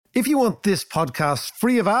If you want this podcast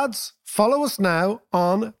free of ads, follow us now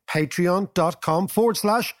on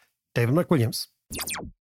patreon.com/David McWilliams.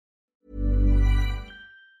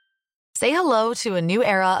 Say hello to a new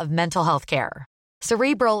era of mental health care.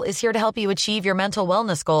 Cerebral is here to help you achieve your mental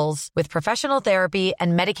wellness goals with professional therapy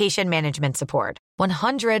and medication management support.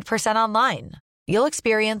 100% online. You'll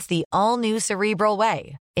experience the all-new Cerebral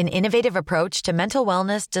Way, an innovative approach to mental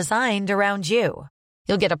wellness designed around you.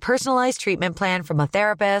 You'll get a personalized treatment plan from a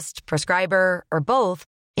therapist, prescriber, or both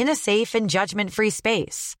in a safe and judgment-free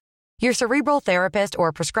space. Your Cerebral therapist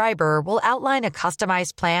or prescriber will outline a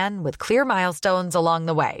customized plan with clear milestones along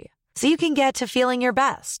the way, so you can get to feeling your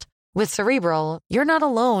best. With Cerebral, you're not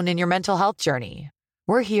alone in your mental health journey.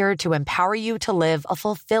 We're here to empower you to live a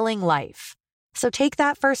fulfilling life. So take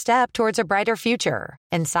that first step towards a brighter future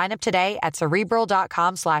and sign up today at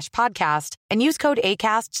Cerebral.com/podcast and use code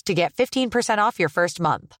ACAST to get 15% off your first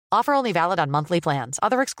month. Offer only valid on monthly plans.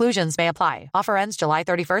 Other exclusions may apply. Offer ends July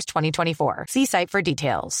 31st, 2024. See site for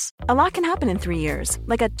details. A lot can happen in 3 years,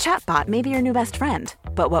 like a chatbot may be your new best friend.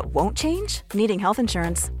 But what won't change? Needing health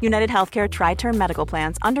insurance. United Healthcare Tri-Term Medical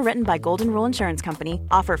Plans, underwritten by Golden Rule Insurance Company,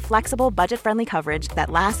 offer flexible, budget-friendly coverage that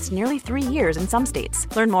lasts nearly 3 years in some states.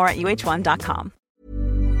 Learn more at uh1.com.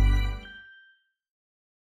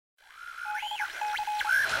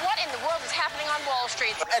 What in the world is happening on Wall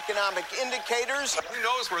Street? Economic indicators. Who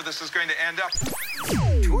knows where this is going to end up?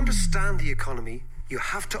 To understand the economy, you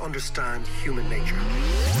have to understand human nature.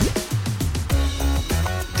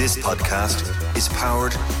 This podcast is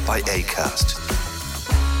powered by Acast.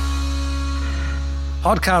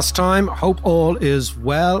 Podcast time. Hope all is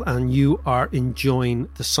well and you are enjoying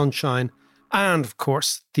the sunshine and, of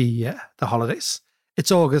course, the holidays.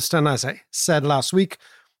 It's August, and as I said last week,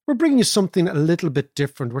 we're bringing you something a little bit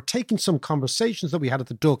different. We're taking some conversations that we had at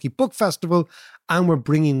the Dalkey Book Festival and we're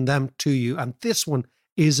bringing them to you. And this one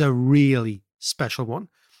is a really special one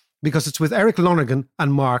because it's with Eric Lonergan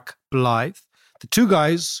and Mark Blyth, the two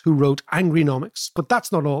guys who wrote Angrynomics. But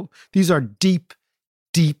that's not all. These are deep,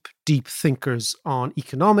 deep, deep thinkers on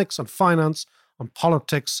economics, on finance, on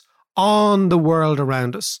politics, on the world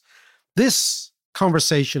around us. This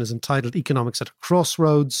conversation is entitled Economics at a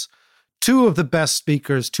Crossroads. Two of the best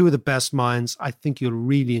speakers, two of the best minds. I think you'll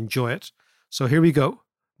really enjoy it. So here we go.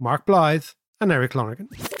 Mark Blyth and Eric Lonergan.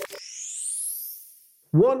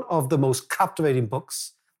 One of the most captivating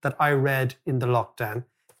books that I read in the lockdown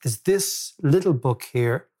is this little book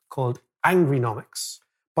here called Angrynomics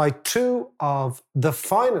by two of the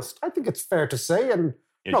finest, I think it's fair to say, and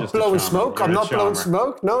You're not blowing smoke. I'm not blowing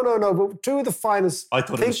smoke. No, but two of the finest. I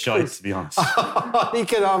thought it was shite, to be honest.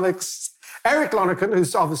 Economics. Eric Lonergan,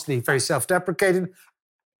 who's obviously very self-deprecating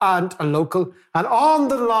and a local, and on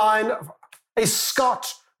the line, a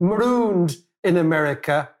Scot marooned in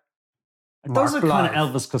America. Those are kind of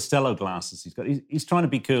Elvis Costello glasses he's got. He's trying to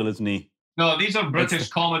be cool, isn't he? No, these are British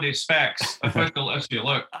comedy specs. Official issue.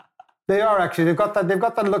 Look, they are actually. They've got that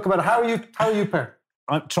look about it. How are you, Per?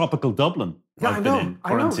 I'm tropical Dublin. Yeah, I've been in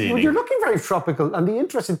quarantining. Well, you're looking very tropical. And the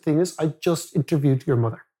interesting thing is, I just interviewed your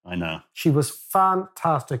mother. I know. She was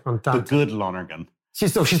fantastic on Dante. The good Lonergan.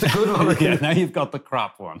 She's the good Lonergan. Yeah, now you've got the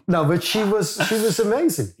crap one. No, but she was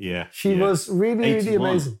amazing. Yeah. She was really, really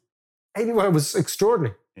amazing. 81 was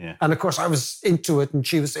extraordinary. Yeah. And of course, I was into it, and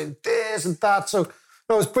she was saying this and that. So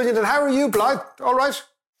that was brilliant. And how are you, Blythe? All right?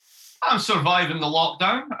 I'm surviving the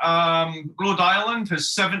lockdown. Rhode Island is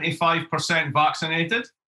 75% vaccinated.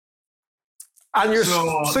 And you're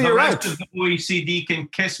so you're the right. rest of the OECD can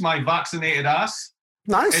kiss my vaccinated ass.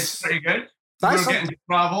 Nice. It's pretty good. Nice. We're getting to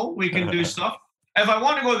travel. We can do stuff. If I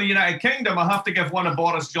want to go to the United Kingdom, I have to give one of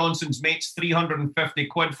Boris Johnson's mates 350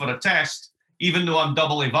 quid for a test, even though I'm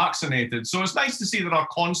doubly vaccinated. So it's nice to see there are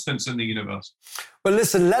constants in the universe. Well,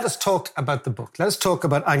 listen, let us talk about the book. Let us talk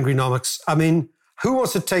about Angrynomics. I mean, who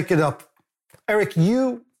wants to take it up? Eric,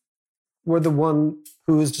 you were the one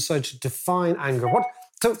who has decided to define anger.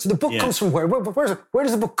 So the book comes from where? Where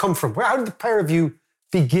does the book come from? How did the pair of you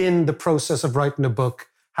begin the process of writing a book?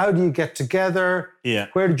 How do you get together? Yeah.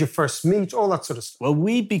 Where did you first meet? All that sort of stuff. Well,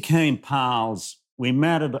 we became pals. We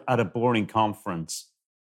met at a boring conference,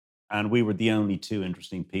 and we were the only two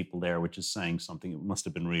interesting people there, which is saying something. It must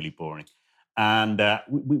have been really boring. And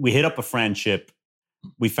we hit up a friendship.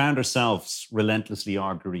 We found ourselves relentlessly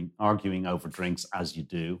arguing over drinks, as you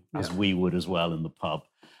do, as we would as well in the pub.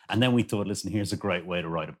 And then we thought, listen, here's a great way to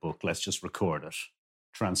write a book. Let's just record it,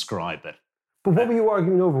 transcribe it. But what were you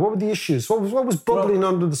arguing over? What were the issues? What was bubbling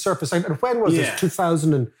under the surface? And when was this?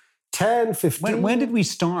 2010, 15? When did we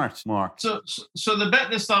start, Mark? So the bit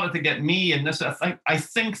that started to get me, and this, I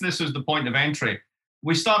think this was the point of entry.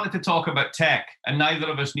 We started to talk about tech, and neither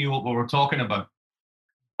of us knew what we were talking about.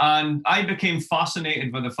 And I became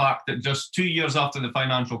fascinated with the fact that just 2 years after the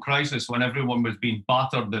financial crisis, when everyone was being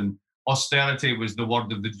battered and austerity was the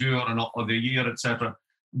word of the year and of the year, etc.,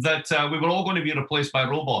 that we were all going to be replaced by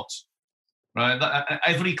robots, right? That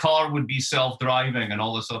every car would be self-driving and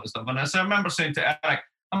all this sort of stuff. And I remember saying to Eric,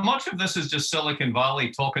 how much of this is just Silicon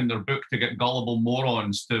Valley talking their book to get gullible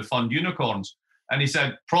morons to fund unicorns? And he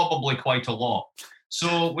said, probably quite a lot.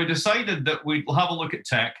 So we decided that we'd have a look at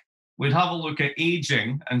tech. We'd have a look at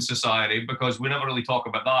aging in society because we never really talk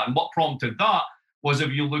about that. And what prompted that was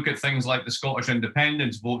if you look at things like the Scottish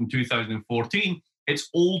independence vote in 2014, it's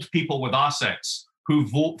old people with assets who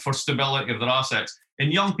vote for stability of their assets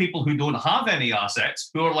and young people who don't have any assets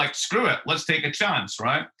who are like, screw it, let's take a chance,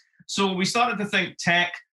 right? So we started to think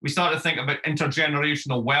tech, we started to think about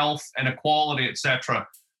intergenerational wealth, inequality, etc.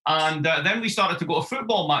 And then we started to go to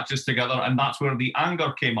football matches together, and that's where the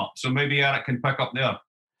anger came up. So maybe Eric can pick up there.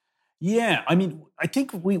 Yeah, I mean, I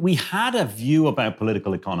think we had a view about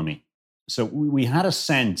political economy. So we had a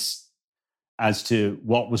sense as to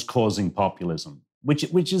what was causing populism, which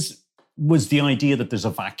was the idea that there's a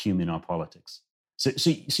vacuum in our politics. So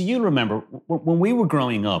you remember, when we were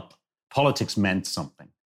growing up, politics meant something.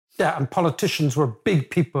 Yeah, and politicians were big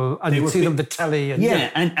people, and you'd see them on the telly.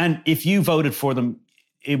 And if you voted for them,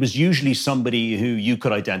 it was usually somebody who you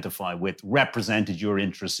could identify with, represented your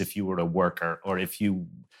interests if you were a worker or if you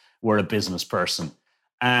were a business person.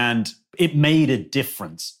 And it made a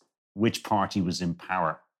difference which party was in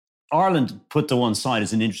power. Ireland, put to one side,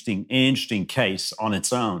 is an interesting case on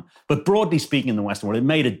its own. But broadly speaking, in the Western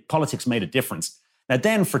world, politics made a difference. Now,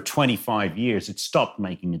 then for 25 years, it stopped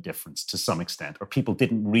making a difference to some extent, or people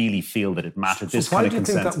didn't really feel that it mattered. So why do you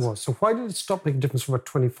think that was? So why did it stop making a difference for about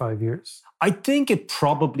 25 years? I think it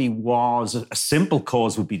probably was a simple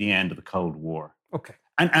cause would be the end of the Cold War. Okay.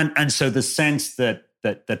 And so the sense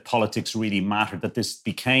that politics really mattered, that this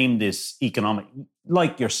became this economic,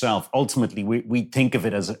 like yourself, ultimately we think of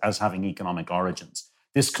it as having economic origins,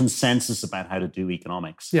 this consensus about how to do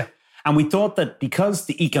economics. Yeah. And we thought that because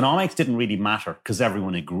the economics didn't really matter because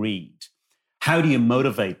everyone agreed, how do you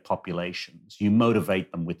motivate populations? You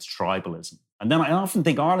motivate them with tribalism. And then I often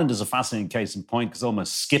think Ireland is a fascinating case in point because it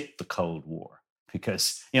almost skipped the Cold War.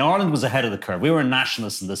 Because Ireland was ahead of the curve. We were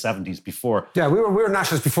nationalists in the 70s before. Yeah, we were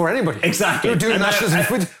nationalists before anybody. Exactly. We were doing nationalism.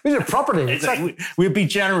 We did it properly. Exactly. We'd be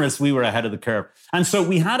generous. We were ahead of the curve. And so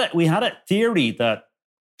we had a theory that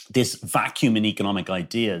this vacuum in economic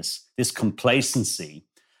ideas, this complacency,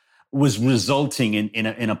 was resulting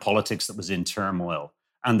in a politics that was in turmoil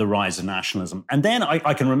and the rise of nationalism. And then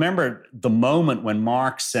I can remember the moment when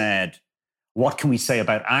Mark said, what can we say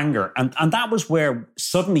about anger? And that was where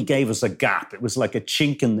suddenly gave us a gap. It was like a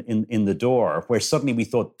chink in the door where suddenly we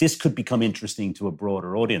thought this could become interesting to a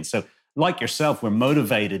broader audience. So like yourself, we're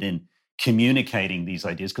motivated in communicating these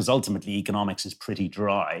ideas because ultimately economics is pretty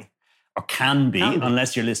dry, or can be,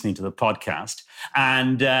 unless you're listening to the podcast.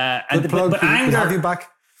 And but anger, have you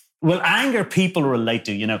back. Well, anger people relate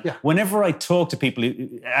to, Whenever I talk to people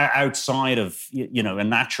outside of, a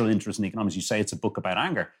natural interest in economics, you say it's a book about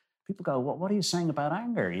anger. People go, what are you saying about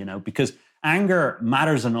anger? Because anger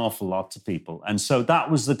matters an awful lot to people. And so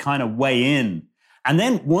that was the kind of way in. And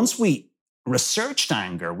then once we researched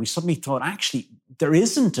anger, we suddenly thought, actually, there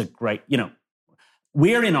isn't a great,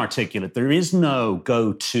 we're inarticulate. There is no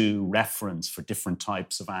go-to reference for different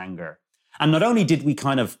types of anger. And not only did we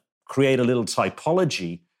kind of create a little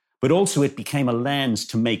typology, but also it became a lens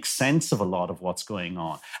to make sense of a lot of what's going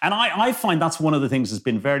on. And I find that's one of the things that's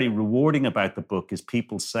been very rewarding about the book is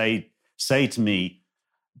people say to me,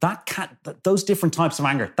 those different types of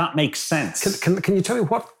anger, that makes sense. Can you tell me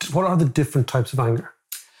what are the different types of anger?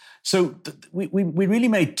 So we really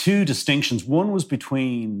made two distinctions. One was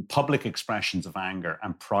between public expressions of anger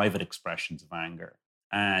and private expressions of anger,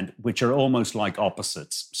 and which are almost like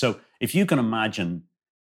opposites. So if you can imagine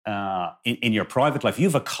in your private life, you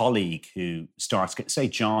have a colleague who starts, say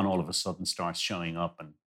John all of a sudden starts showing up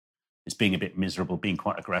and is being a bit miserable, being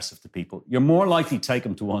quite aggressive to people. You're more likely to take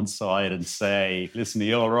him to one side and say, listen, are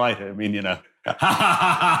you all right? I mean, yeah,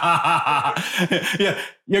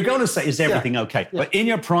 you're going to say, is everything okay? Yeah. But in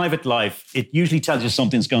your private life, it usually tells you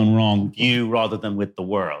something's going wrong with you rather than with the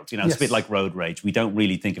world. It's a bit like road rage. We don't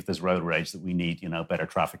really think if there's road rage that we need, better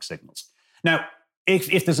traffic signals. Now,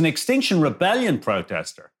 if there's an Extinction Rebellion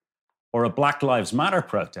protester or a Black Lives Matter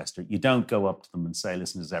protester, you don't go up to them and say,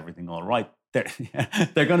 listen, is everything all right?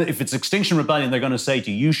 They're going to, if it's Extinction Rebellion, they're going to say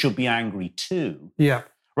to you, you should be angry too. Yeah.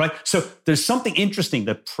 Right? So there's something interesting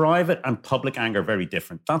that private and public anger are very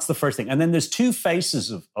different. That's the first thing. And then there's two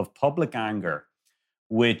faces of public anger,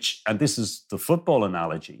 which, and this is the football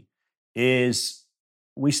analogy, is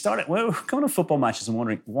we were going to football matches and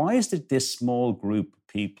wondering, why is it this small group of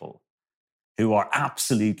people who are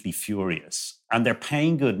absolutely furious and they're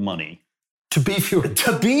paying good money to be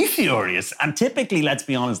furious? And typically, let's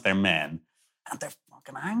be honest, they're men and they're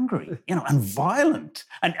fucking angry, and violent.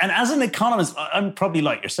 And as an economist, I'm probably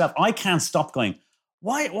like yourself, I can't stop going,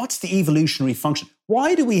 what's the evolutionary function?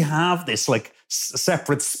 Why do we have this like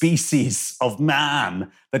separate species of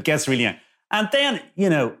man that gets really angry? And then,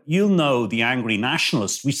 you'll know the angry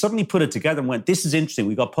nationalists. We suddenly put it together and went, this is interesting.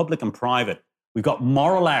 We've got public and private. We've got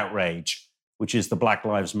moral outrage, which is the Black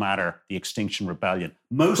Lives Matter, the Extinction Rebellion.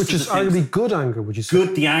 Which is arguably good anger, would you say?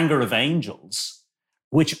 Good, the anger of angels,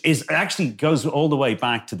 which is actually goes all the way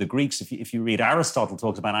back to the Greeks. If you read, Aristotle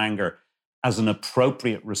talks about anger as an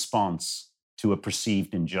appropriate response to a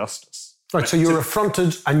perceived injustice. Right, so you're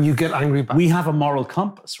affronted and you get angry back. We have a moral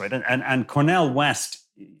compass, right? And Cornel West,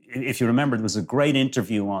 if you remember, there was a great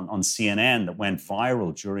interview on CNN that went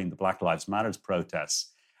viral during the Black Lives Matter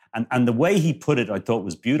protests. And the way he put it, I thought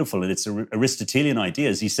was beautiful. And it's Aristotelian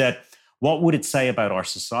ideas. He said, what would it say about our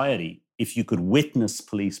society if you could witness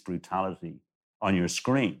police brutality on your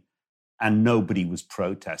screen and nobody was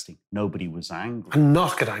protesting, nobody was angry? And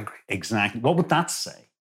not get angry. Exactly. What would that say?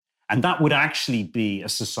 And that would actually be a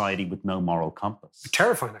society with no moral compass.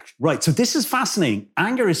 Terrifying, actually. Right. So this is fascinating.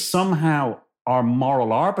 Anger is somehow our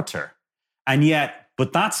moral arbiter. And yet,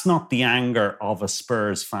 but that's not the anger of a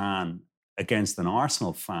Spurs fan against an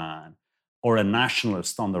Arsenal fan or a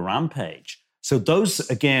nationalist on the rampage. So those,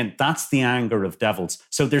 again, that's the anger of devils.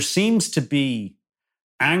 So there seems to be,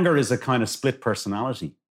 anger is a kind of split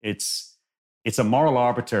personality. It's a moral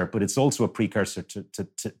arbiter, but it's also a precursor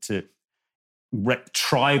to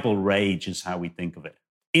tribal rage is how we think of it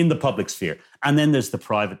in the public sphere. And then there's the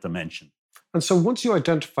private dimension. And so once you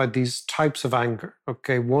identified these types of anger,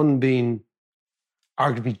 okay, one being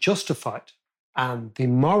arguably justified and the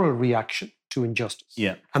moral reaction to injustice.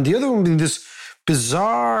 Yeah. And the other one being this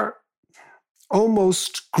bizarre,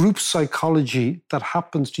 almost group psychology that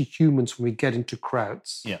happens to humans when we get into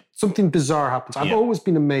crowds. Yeah. Something bizarre happens. I've always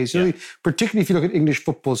been amazed, particularly if you look at English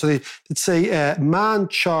football. So they'd say man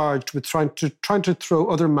charged with trying to throw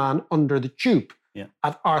other man under the tube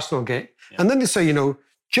at Arsenal game. Yeah. And then they say,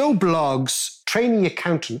 Joe Bloggs, trainee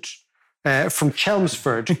accountant from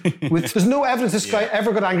Chelmsford, there's no evidence this guy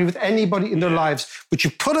ever got angry with anybody in their lives, but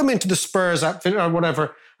you put him into the Spurs outfit or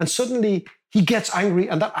whatever, and suddenly he gets angry,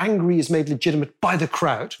 and that angry is made legitimate by the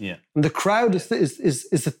crowd. Yeah. And the crowd is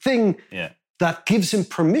the thing that gives him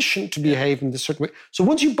permission to behave in this certain way. So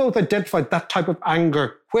once you both identified that type of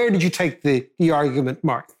anger, where did you take the argument,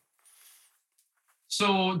 Mark?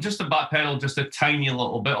 So just to backpedal just a tiny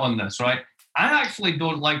little bit on this, right? I actually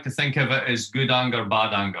don't like to think of it as good anger,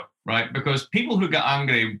 bad anger, right? Because people who get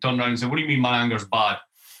angry turn around and say, what do you mean my anger's bad?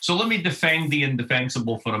 So let me defend the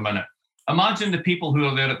indefensible for a minute. Imagine the people who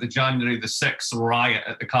are there at the January the 6th riot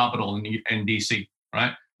at the Capitol in DC,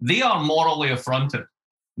 right? They are morally affronted.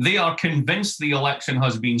 They are convinced the election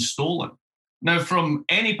has been stolen. Now, from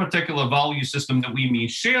any particular value system that we may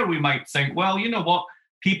share, we might think, well, you know what?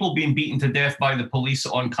 People being beaten to death by the police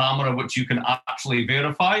on camera, which you can actually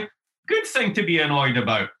verify, good thing to be annoyed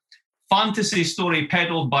about. Fantasy story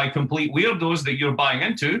peddled by complete weirdos that you're buying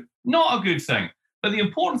into, not a good thing. But the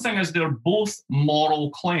important thing is they're both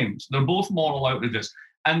moral claims. They're both moral outrages.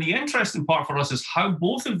 And the interesting part for us is how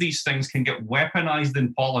both of these things can get weaponized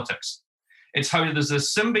in politics. It's how there's a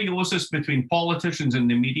symbiosis between politicians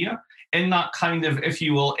and the media in that kind of, if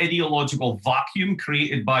you will, ideological vacuum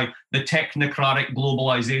created by the technocratic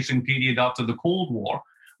globalization period after the Cold War,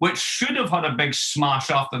 which should have had a big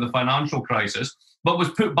smash after the financial crisis, but was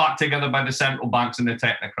put back together by the central banks and the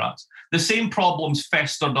technocrats. The same problems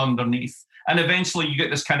festered underneath. And eventually you get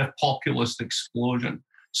this kind of populist explosion.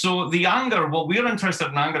 So the anger, what we're interested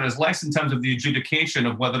in anger is less in terms of the adjudication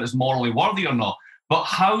of whether it's morally worthy or not, but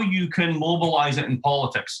how you can mobilize it in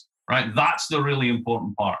politics, right? That's the really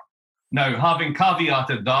important part. Now, having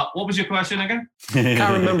caveated that, what was your question again?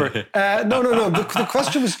 Can't remember. No. The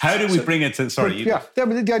question was... How do we bring it to... Sorry.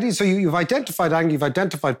 The idea, so you've identified anger, you've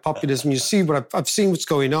identified populism, you see I've seen what's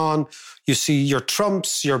going on, you see your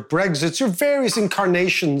Trumps, your Brexits, your various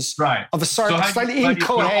incarnations of a sort of slightly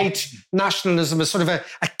inchoate nationalism, a sort of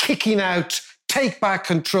a kicking out, take back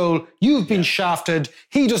control, you've been shafted,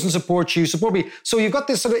 he doesn't support you, support me. So you've got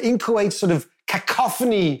this sort of inchoate sort of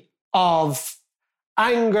cacophony of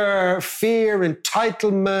anger, fear,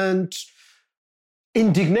 entitlement,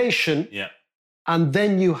 indignation. Yeah. And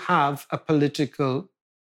then you have a political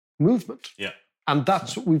movement. Yeah. And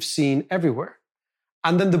that's what we've seen everywhere.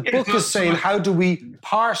 And then the book is saying, how do we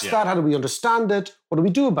parse that? How do we understand it? What do we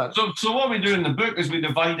do about it? So what we do in the book is we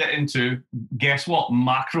divide it into, guess what,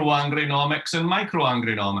 macroagronomics and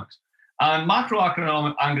microagronomics. And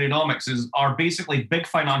macroagronomics are basically big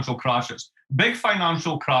financial crashes. Big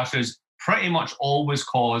financial crashes pretty much always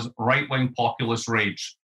cause right-wing populist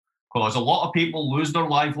rage. Because a lot of people lose their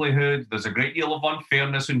livelihood. There's a great deal of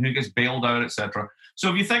unfairness in who gets bailed out, etc. So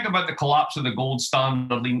if you think about the collapse of the gold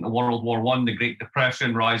standard leading to World War I, the Great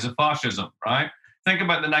Depression, rise of fascism, right? Think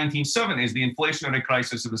about the 1970s, the inflationary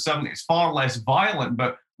crisis of the 70s, far less violent,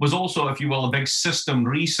 but was also, if you will, a big system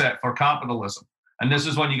reset for capitalism. And this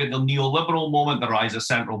is when you get the neoliberal moment, the rise of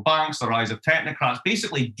central banks, the rise of technocrats,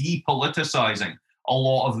 basically depoliticizing a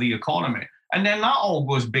lot of the economy. And then that all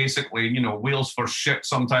goes basically, wheels for shit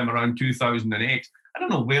sometime around 2008. I don't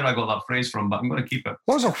know where I got that phrase from, but I'm going to keep it.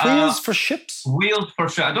 What was it? Wheels for ships? Wheels for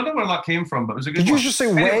shit. I don't know where that came from, but it was a good Did one. you just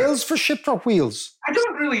say whales for ships or wheels? I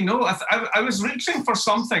don't really know. I was reaching for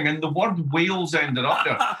something and the word whales ended up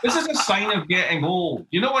there. This is a sign of getting old.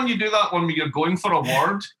 You know when you do that when you're going for a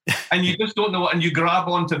word and you just don't know and you grab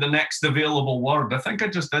onto the next available word? I think I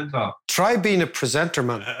just did that. Try being a presenter,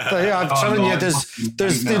 man. I'm telling you,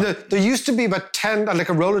 there used to be about 10, like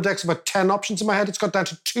a Rolodex, about 10 options in my head. It's got down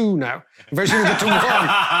to 2 now. Very soon we get to 1.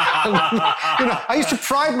 I used to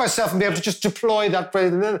pride myself in being able to just deploy that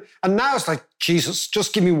phrase. And now it's like, Jesus,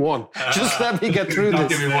 just give me 1. Just let me get through this.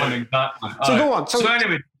 Give me 1, exactly. So go on. So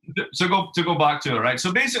anyway, to go back to it, right?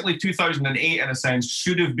 So basically 2008, in a sense,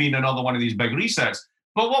 should have been another one of these big resets.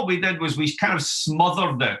 But what we did was we kind of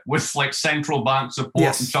smothered it with like central bank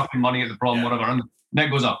support and chucking money at the problem, whatever, and then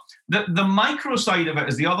it goes up. The micro side of it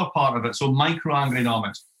is the other part of it, so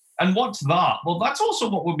microagronomics. And what's that? Well, that's also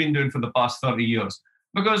what we've been doing for the past 30 years.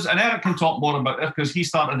 Because, and Eric can talk more about this because he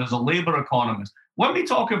started as a labour economist. When we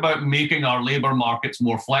talk about making our labour markets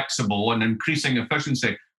more flexible and increasing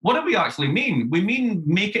efficiency, what do we actually mean? We mean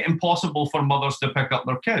make it impossible for mothers to pick up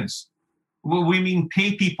their kids. We mean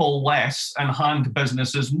pay people less and hand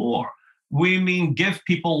businesses more. We mean give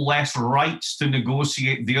people less rights to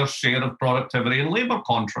negotiate their share of productivity in labour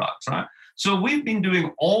contracts, right? So we've been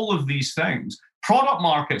doing all of these things. Product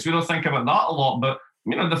markets, we don't think about that a lot, but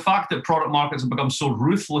the fact that product markets have become so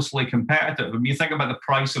ruthlessly competitive, when you think about the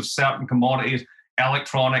price of certain commodities,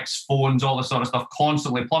 electronics, phones, all this sort of stuff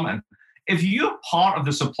constantly plummeting. If you're part of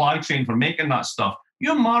the supply chain for making that stuff,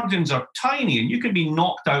 your margins are tiny and you can be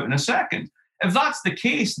knocked out in a second. If that's the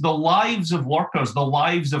case, the lives of workers, the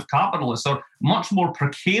lives of capitalists are much more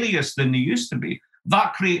precarious than they used to be.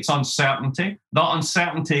 That creates uncertainty. That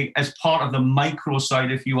uncertainty is part of the micro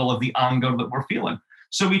side, if you will, of the anger that we're feeling.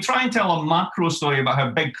 So we try and tell a macro story about how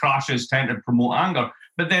big crashes tend to promote anger,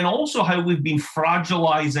 but then also how we've been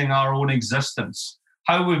fragilizing our own existence,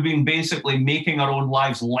 how we've been basically making our own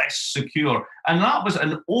lives less secure. And that was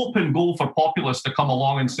an open goal for populists to come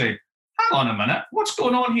along and say, hang on a minute, what's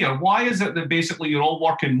going on here? Why is it that basically you're all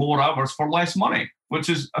working more hours for less money? Which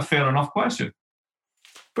is a fair enough question.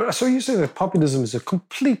 But so you say that populism is a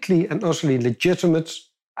completely and utterly legitimate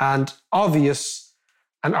and obvious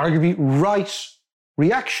and arguably right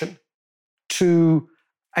reaction to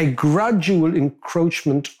a gradual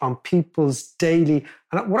encroachment on people's daily,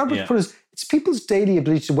 and what I would put is, it's people's daily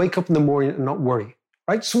ability to wake up in the morning and not worry,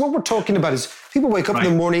 right? So what we're talking about is people wake up in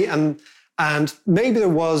the morning and maybe there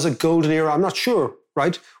was a golden era, I'm not sure,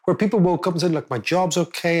 right? Where people woke up and said, look, my job's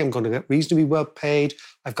okay, I'm going to get reasonably well paid,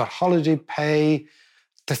 I've got holiday pay,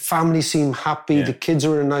 the family seem happy, the kids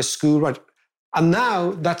are in a nice school, right? And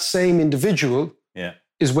now that same individual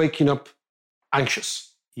is waking up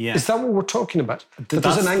anxious. Yeah. Is that what we're talking about?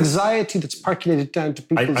 There's an anxiety that's percolated down to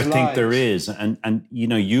people's lives. I think there is. And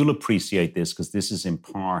you'll appreciate this because this is in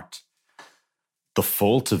part the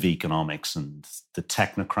fault of economics and the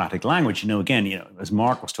technocratic language. Again, as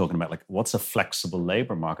Mark was talking about, like, what's a flexible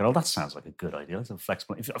labor market? Oh, that sounds like a good idea. That's a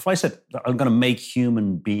flexible. If I said I'm going to make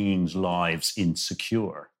human beings' lives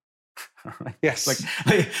insecure, right? Yes,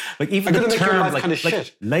 like even the term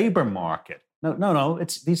like labor market. No.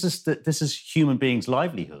 This is human beings'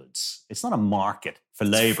 livelihoods. It's not a market for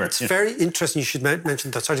labor. It's very interesting. You should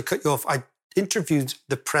mention that. Sorry to cut you off. I interviewed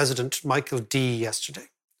the president, Michael D, yesterday.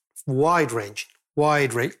 Wide range,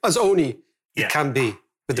 as only it can be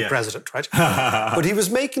with the president, right? But he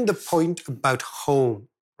was making the point about home,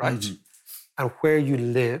 right? Mm-hmm. And where you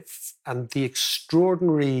live and the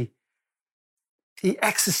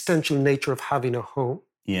existential nature of having a home.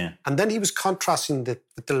 Yeah. And then he was contrasting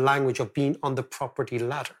with the language of being on the property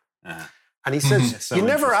ladder. Uh-huh. And he says, So you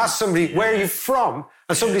never interesting. ask somebody, where are you from?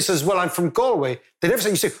 And somebody says, well, I'm from Galway. They never say,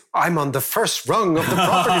 you say, I'm on the first rung of the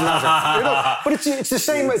property ladder. You know? But it's the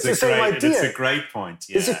same, it's the same idea. It's a great point.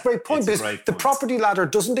 Yeah. It's a great point because the property ladder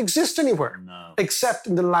doesn't exist anywhere except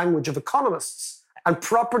in the language of economists and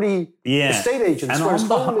property estate agents. And whereas on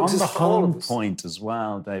the home home point as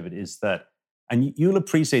well, David, is that, and you'll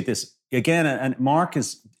appreciate this, again, and Mark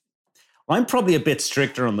is, I'm probably a bit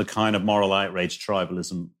stricter on the kind of moral outrage,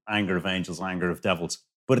 tribalism, anger of angels, anger of devils.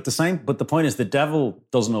 But the point is the devil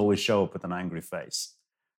doesn't always show up with an angry face.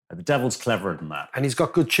 The devil's cleverer than that. And he's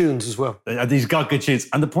got good tunes as well. He's got good tunes.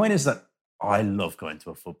 And the point is that I love going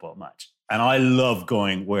to a football match. And I love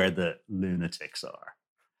going where the lunatics are.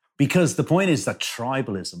 Because the point is that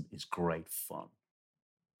tribalism is great fun.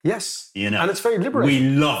 Yes. You know, and it's very liberating. We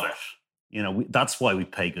love it. You know, that's why we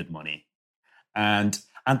pay good money. And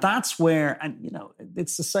that's where, and you know,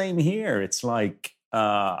 it's the same here. It's like,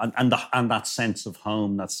 and that sense of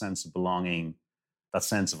home, that sense of belonging, that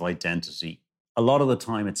sense of identity. A lot of the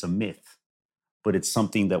time it's a myth, but it's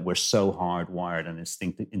something that we're so hardwired and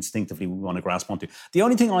instinctively we want to grasp onto. The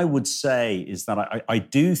only thing I would say is that I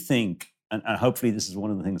do think, and hopefully this is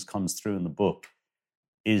one of the things that comes through in the book,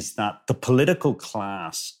 is that the political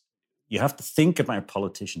class, you have to think about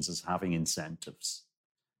politicians as having incentives.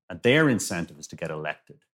 And their incentive is to get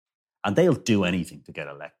elected. And they'll do anything to get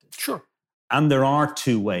elected. Sure. And there are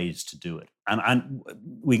two ways to do it. And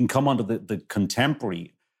we can come on to the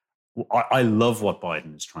contemporary. I love what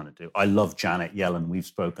Biden is trying to do. I love Janet Yellen. We've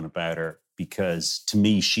spoken about her because to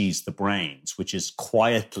me, she's the brains, which is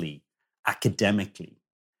quietly, academically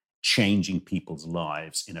changing people's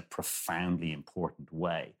lives in a profoundly important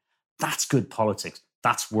way. That's good politics.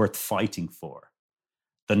 That's worth fighting for.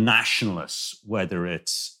 The nationalists, whether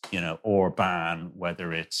it's, you know, Orban,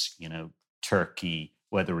 whether it's, you know, Turkey,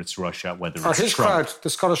 whether it's Russia, whether it's his Trump. crowd, the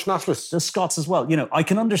Scottish nationalists. The Scots as well. You know, I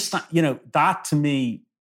can understand, you know, that to me,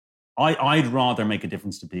 I'd rather make a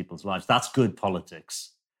difference to people's lives. That's good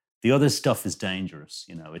politics. The other stuff is dangerous.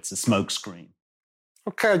 You know, it's a smokescreen.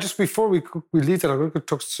 Okay, just before we leave that, I'm going to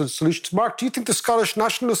talk solutions. Mark, do you think the Scottish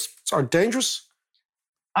nationalists are dangerous?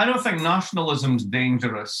 I don't think nationalism's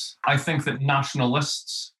dangerous. I think that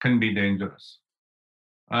nationalists can be dangerous.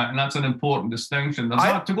 And that's an important distinction. To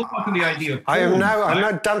go back to the idea of home, I'm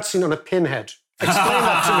now dancing on a pinhead. Explain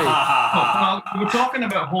that to me. Well, we're talking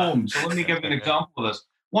about home, so let me give you an example of this.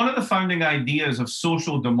 One of the founding ideas of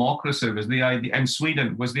social democracy was the idea in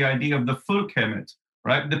Sweden was the idea of the folkhemmet,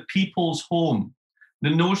 right? The people's home. The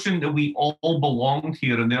notion that we all belonged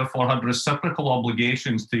here and therefore had reciprocal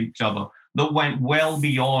obligations to each other that went well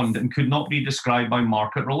beyond and could not be described by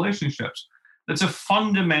market relationships. That's a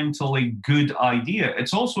fundamentally good idea.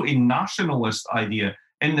 It's also a nationalist idea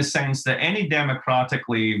in the sense that any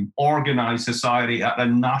democratically organized society at a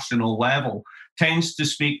national level tends to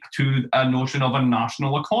speak to a notion of a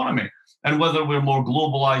national economy. And whether we're more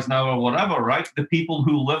globalized now or whatever, right, the people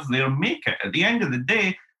who live there make it. At the end of the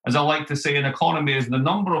day, as I like to say, an economy is the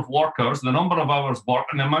number of workers, the number of hours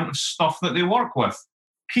worked, and the amount of stuff that they work with.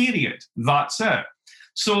 Period. That's it.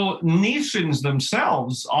 So nations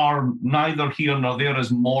themselves are neither here nor there as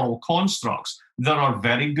moral constructs. There are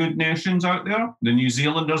very good nations out there. The New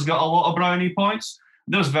Zealanders got a lot of brownie points.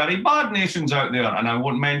 There's very bad nations out there, and I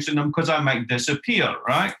won't mention them because I might disappear,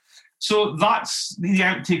 right? So that's the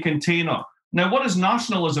empty container. Now, what does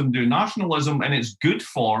nationalism do? Nationalism, in its good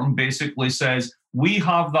form, basically says we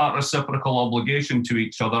have that reciprocal obligation to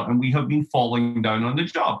each other, and we have been falling down on the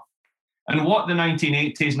job. And what the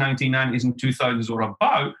 1980s, 1990s, and 2000s were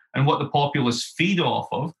about, and what the populists feed off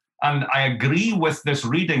of, and I agree with this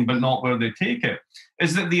reading, but not where they take it,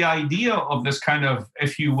 is that the idea of this kind of,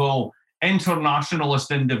 if you will,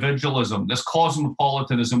 internationalist individualism, this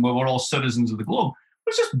cosmopolitanism where we're all citizens of the globe,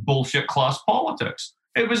 was just bullshit class politics.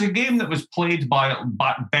 It was a game that was played by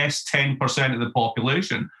at best 10% of the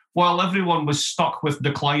population, while everyone was stuck with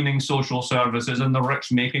declining social services and the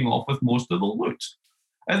rich making off with most of the loot.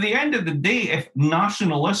 At the end of the day, if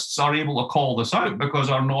nationalists are able to call this out because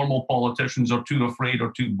our normal politicians are too afraid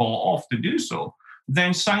or too bought off to do so,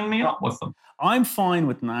 then sign me up with them. I'm fine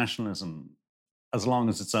with nationalism as long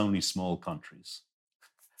as it's only small countries.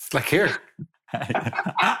 Like here.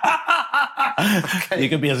 Okay. You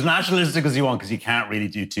can be as nationalistic as you want because you can't really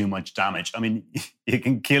do too much damage. I mean, you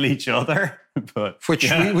can kill each other, but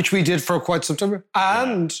which we did for quite some time,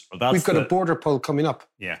 and we've got a border poll coming up.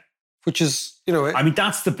 Yeah, which is, you know, I mean,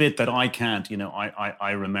 that's the bit that I can't. You know,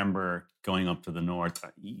 I remember going up to the north.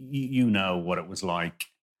 You know what it was like.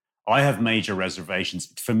 I have major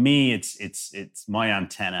reservations. For me, it's my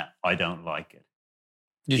antenna. I don't like it.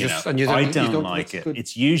 I don't like it.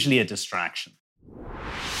 It's usually a distraction.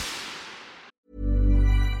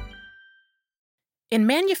 In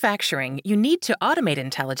manufacturing, you need to automate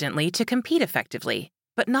intelligently to compete effectively.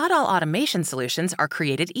 But not all automation solutions are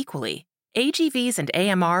created equally. AGVs and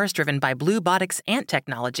AMRs driven by Bluebotic's Ant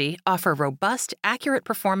technology offer robust, accurate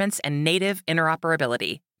performance and native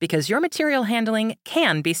interoperability, because your material handling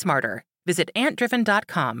can be smarter. Visit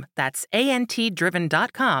antdriven.com, that's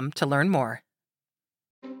ANTdriven.com, to learn more.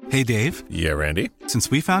 Hey, Dave. Yeah, Randy. Since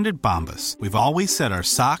we founded Bombas, we've always said our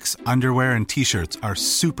socks, underwear, and T-shirts are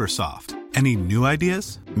super soft. Any new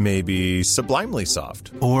ideas? Maybe sublimely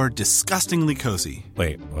soft. Or disgustingly cozy.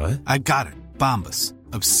 Wait, what? I got it. Bombas.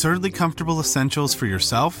 Absurdly comfortable essentials for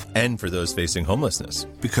yourself and for those facing homelessness.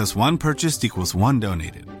 Because one purchased equals one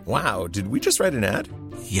donated. Wow, did we just write an ad?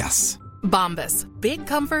 Yes. Bombas. Big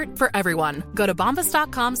comfort for everyone. Go to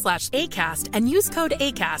bombas.com/ACAST and use code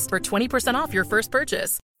ACAST for 20% off your first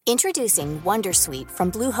purchase. Introducing Wondersuite from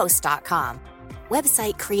Bluehost.com.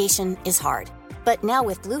 Website creation is hard. But now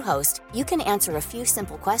with Bluehost, you can answer a few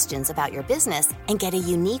simple questions about your business and get a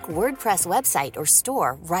unique WordPress website or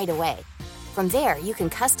store right away. From there, you can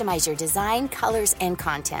customize your design, colors, and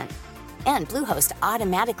content. And Bluehost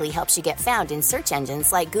automatically helps you get found in search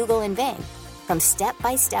engines like Google and Bing. From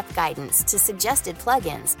step-by-step guidance to suggested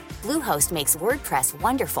plugins, Bluehost makes WordPress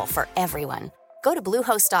wonderful for everyone. Go to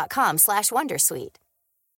bluehost.com/wondersuite.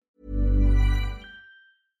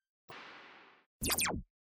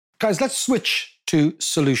 Guys, let's switch to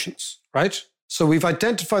solutions, right? So we've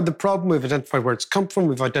identified the problem, we've identified where it's come from,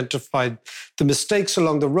 we've identified the mistakes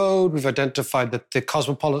along the road, we've identified that the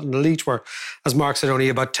cosmopolitan elite were, as Mark said, only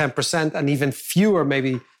about 10%, and even fewer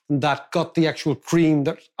maybe than that got the actual cream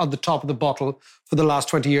that at the top of the bottle for the last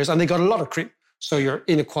 20 years, and they got a lot of cream. So your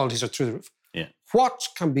inequalities are through the roof. Yeah. What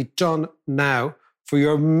can be done now for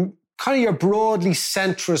your kind of your broadly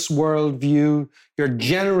centrist worldview, your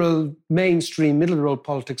general mainstream middle-of-the-road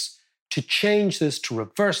politics, to change this, to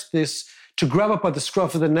reverse this, to grab it by the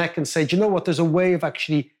scruff of the neck and say, do you know what, there's a way of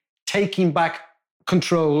actually taking back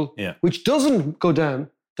control, which doesn't go down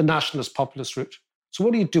the nationalist populist route. So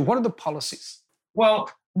what do you do? What are the policies? Well,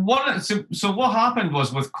 so what happened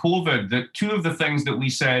was with COVID, that two of the things that we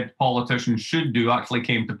said politicians should do actually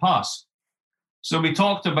came to pass. So we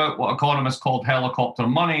talked about what economists called helicopter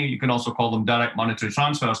money. You can also call them direct monetary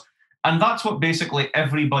transfers. And that's what basically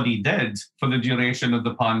everybody did for the duration of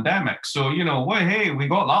the pandemic. So, well, hey, we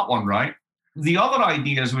got that one right. The other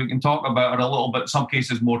ideas we can talk about are a little bit, some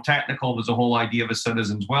cases more technical. There's a whole idea of a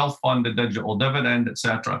citizens' wealth fund, a digital dividend,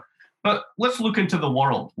 etc. But let's look into the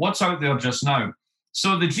world. What's out there just now?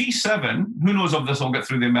 So the G7, who knows if this will get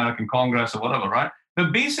through the American Congress or whatever, right?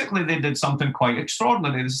 But basically they did something quite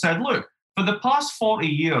extraordinary. They said, look, for the past 40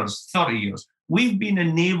 years, 30 years, we've been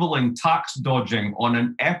enabling tax dodging on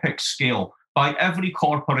an epic scale by every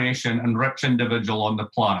corporation and rich individual on the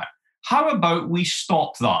planet. How about we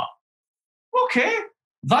stop that? Okay,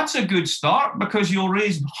 that's a good start because you'll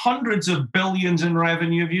raise hundreds of billions in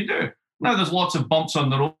revenue if you do. Now, there's lots of bumps on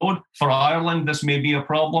the road. For Ireland, this may be a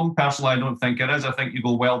problem. Personally, I don't think it is. I think you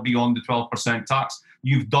go well beyond the 12% tax.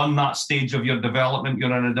 You've done that stage of your development.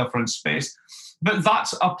 You're in a different space. But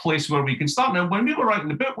that's a place where we can start. Now, when we were writing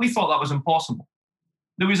the book, we thought that was impossible.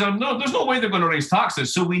 There's no way they're going to raise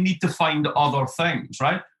taxes, so we need to find other things,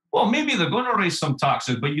 right? Well, maybe they're going to raise some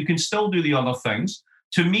taxes, but you can still do the other things.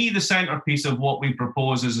 To me, the centerpiece of what we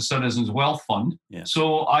propose is a Citizens' Wealth Fund. Yeah.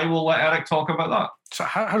 So I will let Eric talk about that. So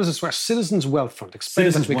how does this work? Citizens' Wealth Fund.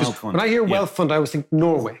 Explain that to me, because when I hear wealth fund, I always think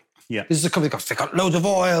Norway. Yeah. This is a company that they got loads of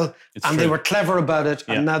oil, and they were clever about it,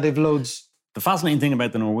 and now they've loads. The fascinating thing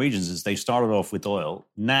about the Norwegians is they started off with oil.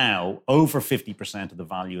 Now, over 50% of the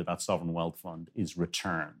value of that sovereign wealth fund is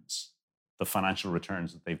returns, the financial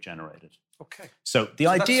returns that they've generated. Okay. So the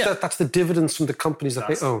idea... That's the dividends from the companies that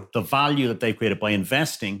they own. The value that they've created by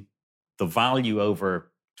investing, the value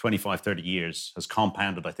over 25, 30 years has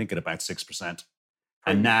compounded, I think, at about 6%.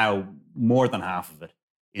 And now more than half of it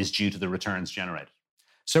is due to the returns generated.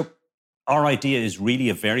 So our idea is really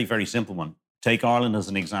a very, very simple one. Take Ireland as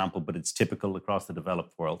an example, but it's typical across the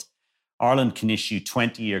developed world. Ireland can issue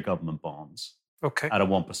 20-year government bonds at a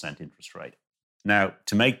 1% interest rate. Now,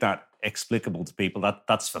 to make that explicable to people,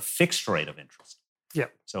 that's a fixed rate of interest. Yeah.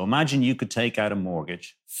 So imagine you could take out a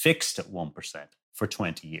mortgage fixed at 1% for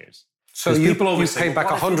 20 years. So you pay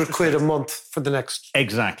back 100 quid a month for the next...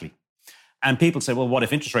 Exactly. And people say, well, what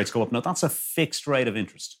if interest rates go up? No, that's a fixed rate of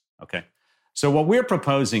interest. Okay. So what we're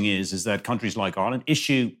proposing is that countries like Ireland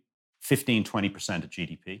issue 15, 20% of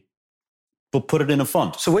GDP, but put it in a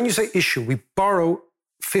fund. So when you say issue, we borrow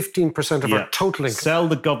 15% of our total income. Sell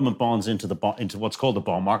the government bonds into what's called the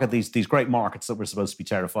bond market. These great markets that we're supposed to be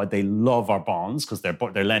terrified. They love our bonds because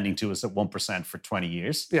they're lending to us at 1% for 20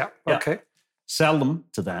 years. Yeah. Okay. sell them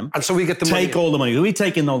to them. And so we get the money. Take all the money. We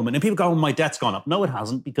take in all the money. And people go, oh, my debt's gone up. No, it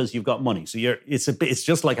hasn't, because you've got money. So it's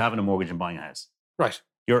just like having a mortgage and buying a house. Right.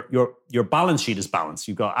 Your balance sheet is balanced.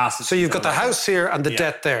 You've got assets. So you've got the house here and the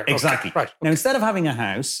debt there. Exactly. Okay. Right. Now, instead of having a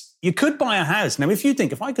house, you could buy a house. Now, if you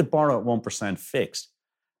think, if I could borrow at 1% fixed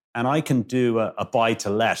and I can do a buy to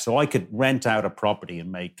let, so I could rent out a property and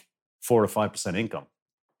make 4 or 5% income,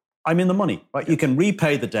 I'm in the money, right? You can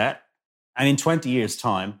repay the debt, and in 20 years'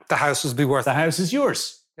 time, the house will be worth. The house is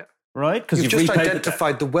yours, right? Because you've just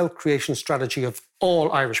identified the wealth creation strategy of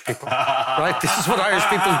all Irish people, right? This is what Irish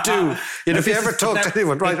people do. If you ever talk to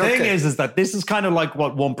anyone, right? The thing is that this is kind of like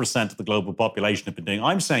what 1% of the global population have been doing.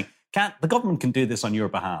 I'm saying, the government can do this on your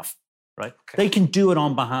behalf, right? Okay. They can do it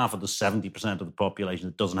on behalf of the 70% of the population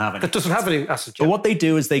that doesn't have any. That doesn't have any assets. But what they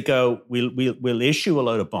do is they go, we'll issue a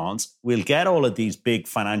load of bonds. We'll get all of these big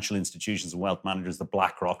financial institutions and wealth managers, the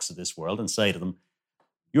BlackRocks of this world, and say to them,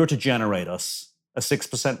 you're to generate us a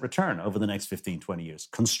 6% return over the next 15, 20 years.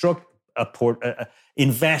 Construct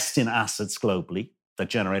invest in assets globally that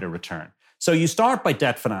generate a return. So you start by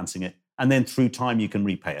debt financing it, and then through time you can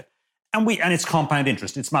repay it. And it's compound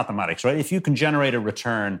interest. It's mathematics, right? If you can generate a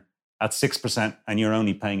return at 6% and you're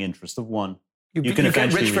only paying interest of 1%, you can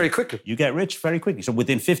eventually get rich very quickly. You get rich very quickly. So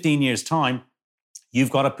within 15 years' time, you've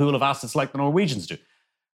got a pool of assets like the Norwegians do.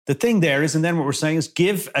 The thing there is, and then what we're saying is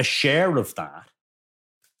give a share of that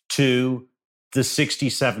to the 60,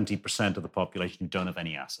 70% of the population who don't have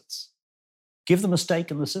any assets. Give them a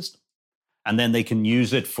stake in the system. And then they can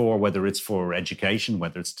use it for, whether it's for education,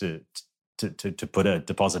 whether it's to put a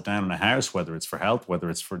deposit down in a house, whether it's for health, whether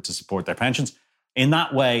it's to support their pensions. In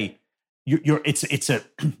that way, you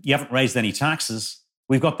haven't raised any taxes.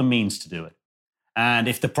 We've got the means to do it. And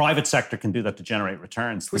if the private sector can do that to generate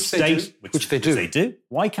returns, which they do.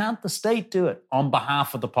 Why can't the state do it on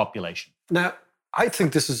behalf of the population? Now, I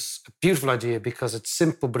think this is a beautiful idea because it's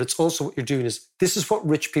simple, but it's also what you're doing is, this is what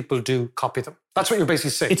rich people do, copy them. That's what you're basically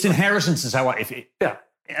saying. It's inheritance is how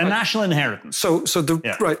national inheritance.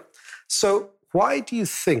 Right. So why do you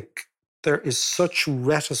think there is such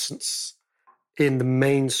reticence in the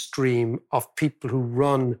mainstream of people who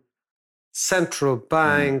run central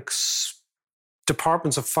banks,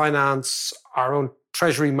 departments of finance, our own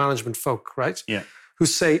treasury management folk, right? Yeah. Who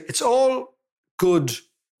say it's all good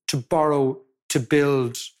to borrow to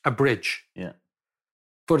build a bridge. Yeah.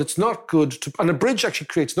 But it's not good to... And a bridge actually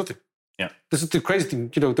creates nothing. Yeah. This is the crazy thing.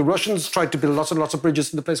 The Russians tried to build lots and lots of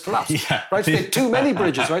bridges and the place collapsed. Yeah. Right? They had too many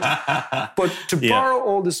bridges, right? But to borrow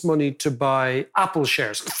all this money to buy Apple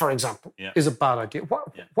shares, for example, is a bad idea.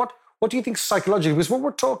 What do you think psychologically? Because what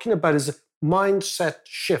we're talking about is mindset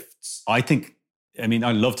shifts. I'd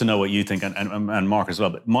love to know what you think, and Mark as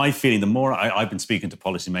well, but my feeling, the more I've been speaking to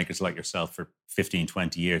policymakers like yourself for 15,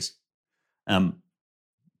 20 years,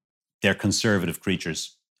 they're conservative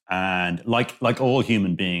creatures. And like all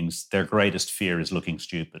human beings, their greatest fear is looking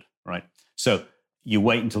stupid, right? So you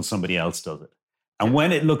wait until somebody else does it. And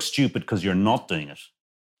when it looks stupid because you're not doing it,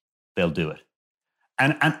 they'll do it.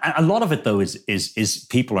 And a lot of it, though, is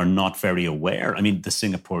people are not very aware. I mean, the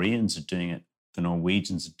Singaporeans are doing it. The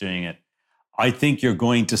Norwegians are doing it. I think you're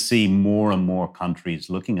going to see more and more countries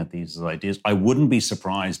looking at these as ideas. I wouldn't be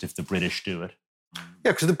surprised if the British do it.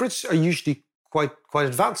 Yeah, because the Brits are usually quite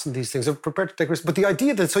advanced in these things. They're prepared to take risks. But the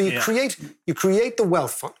idea that you create the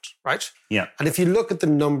wealth fund, right? Yeah. And if you look at the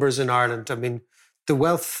numbers in Ireland, I mean, the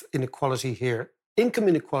wealth inequality here, income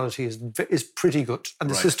inequality is pretty good, and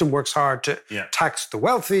the system works hard to tax the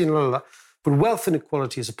wealthy and blah. But wealth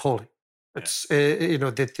inequality is appalling. It's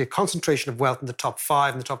the concentration of wealth in the top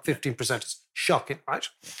 5 and the top 15% is shocking, right?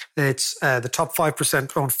 It's the top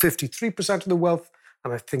 5% own 53% of the wealth,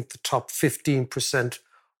 and I think the top 15%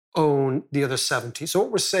 own the other 70%. So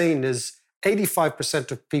what we're saying is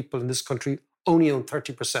 85% of people in this country only own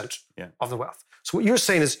 30% of the wealth. So what you're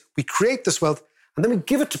saying is we create this wealth and then we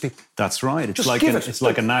give it to people. That's right. It's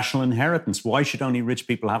like a national inheritance. Why should only rich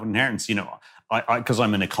people have an inheritance? Because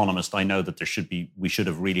I'm an economist, I know that we should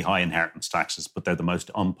have really high inheritance taxes, but they're the most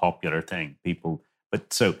unpopular thing.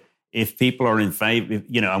 So if people are in favor,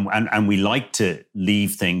 and we like to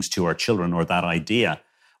leave things to our children, or that idea,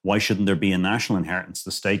 why shouldn't there be a national inheritance?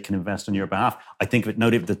 The state can invest on your behalf. I think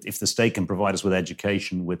if the state can provide us with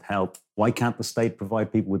education, with health, why can't the state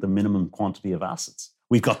provide people with a minimum quantity of assets?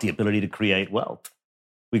 We've got the ability to create wealth.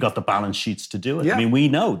 We've got the balance sheets to do it. Yeah. I mean, we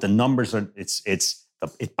know the numbers are.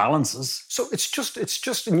 It balances. So it's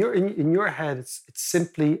just in your head. It's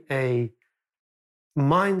simply a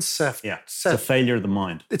mindset. Yeah, it's a failure of the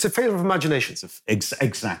mind. It's a failure of imagination. Exactly.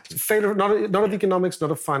 It's a failure not of economics, not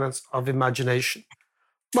of finance, of imagination.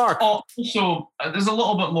 Mark? Also, there's a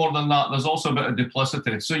little bit more than that. There's also a bit of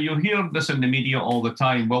duplicity. So you hear this in the media all the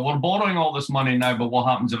time. Well, we're borrowing all this money now, but what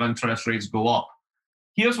happens if interest rates go up?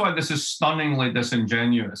 Here's why this is stunningly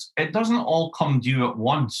disingenuous. It doesn't all come due at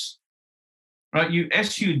once, right? You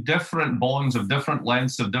issue different bonds of different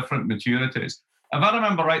lengths, of different maturities. If I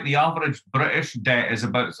remember right, the average British debt is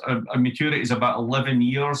about, a maturity is about 11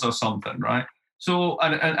 years or something, right? So,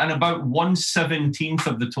 and about 1/17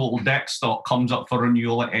 of the total debt stock comes up for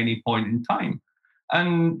renewal at any point in time.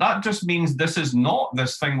 And that just means this is not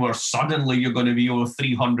this thing where suddenly you're going to be over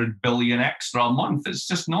 300 billion extra a month. It's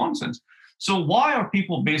just nonsense. So why are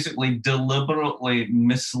people basically deliberately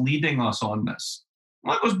misleading us on this?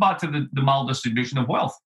 Well, it goes back to the maldistribution of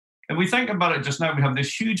wealth. If we think about it just now, we have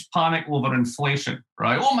this huge panic over inflation,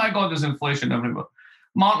 right? Oh my God, there's inflation everywhere.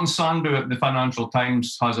 Martin Sandbu at the Financial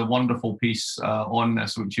Times has a wonderful piece on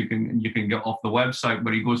this, which you can get off the website,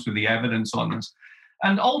 where he goes through the evidence on this.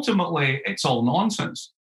 And ultimately, it's all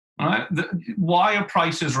nonsense. Right? Why are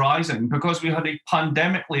prices rising? Because we had a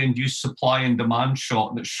pandemically induced supply and demand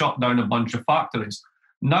shock that shut down a bunch of factories.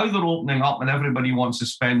 Now they're opening up and everybody wants to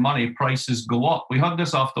spend money, prices go up. We had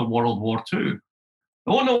this after World War II.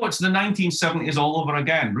 Oh no, it's the 1970s all over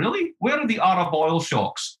again. Really? Where are the Arab oil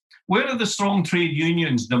shocks? Where are the strong trade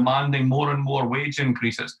unions demanding more and more wage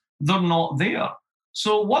increases? They're not there.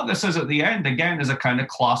 So what this is at the end, again, is a kind of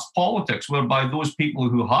class politics, whereby those people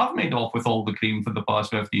who have made off with all the cream for the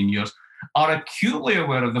past 15 years are acutely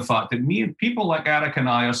aware of the fact that people like Eric and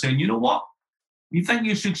I are saying, you know what? You think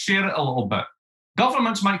you should share it a little bit.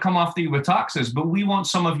 Governments might come after you with taxes, but we want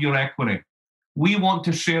some of your equity. We want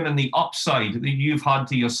to share in the upside that you've had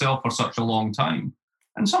to yourself for such a long time.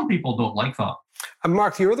 And some people don't like that. And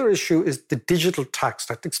Mark, your other issue is the digital tax.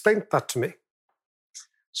 Explain that to me.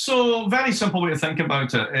 So, very simple way to think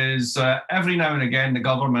about it is every now and again, the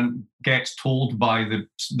government gets told by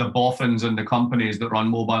the boffins and the companies that run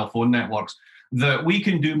mobile phone networks that we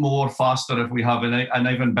can do more faster if we have an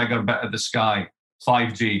even bigger bit of the sky,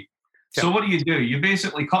 5G. Yeah. So what do? You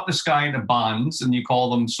basically cut the sky into bands and you call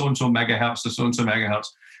them so-and-so megahertz to so-and-so megahertz.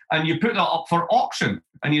 And you put that up for auction.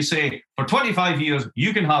 And you say, for 25 years,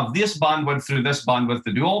 you can have this bandwidth through this bandwidth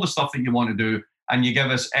to do all the stuff that you want to do. And you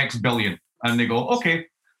give us X billion. And they go, okay.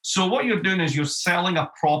 So what you're doing is you're selling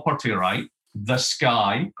a property right, the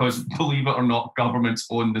sky, because believe it or not, governments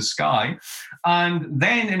own the sky. And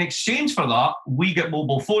then in exchange for that, we get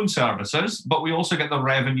mobile phone services, but we also get the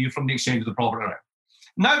revenue from the exchange of the property right.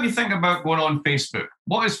 Now, if you think about going on Facebook,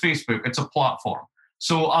 what is Facebook? It's a platform.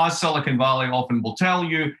 So as Silicon Valley often will tell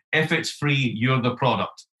you, if it's free, you're the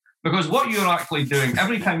product. Because what you're actually doing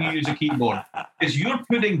every time you use a keyboard is you're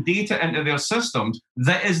putting data into their systems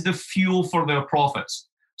that is the fuel for their profits.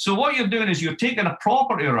 So what you're doing is you're taking a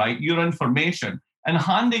property right, your information, and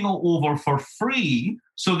handing it over for free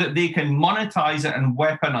so that they can monetize it and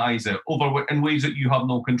weaponize it in ways that you have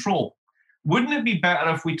no control. Wouldn't it be better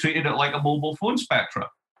if we treated it like a mobile phone spectrum?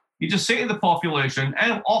 You just say to the population,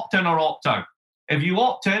 opt in or opt out. If you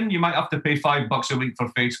opt in, you might have to pay $5 a week for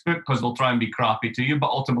Facebook because they'll try and be crappy to you, but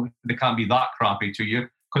ultimately they can't be that crappy to you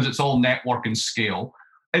because it's all network and scale.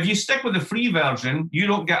 If you stick with the free version, you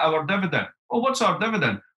don't get our dividend. Well, what's our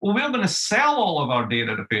dividend? Well, we're going to sell all of our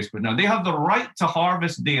data to Facebook. Now, they have the right to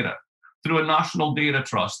harvest data through a national data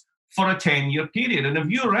trust for a 10-year period. And if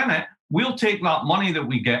you're in it, we'll take that money that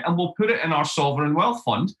we get and we'll put it in our sovereign wealth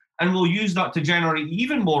fund, and we'll use that to generate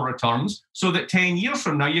even more returns so that 10 years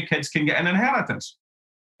from now, your kids can get an inheritance.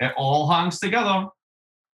 It all hangs together.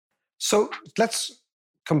 So let's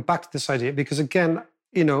come back to this idea, because again,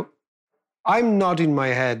 I'm nodding my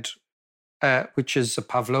head, which is a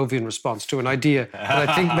Pavlovian response to an idea that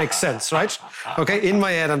I think makes sense, right? Okay, in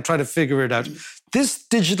my head, I'm trying to figure it out. This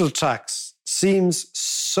digital tax seems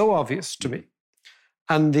so obvious to me.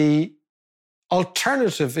 And the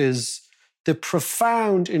alternative is the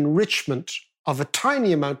profound enrichment of a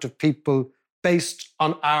tiny amount of people based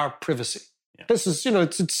on our privacy. Yeah. This is,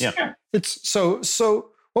 it's so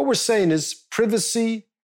what we're saying is privacy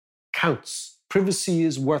counts. Privacy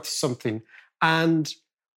is worth something. And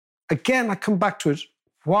again, I come back to it.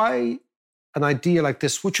 Why an idea like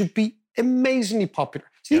this, which would be amazingly popular?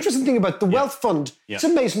 It's the interesting thing about the Wealth Fund. Yeah. It's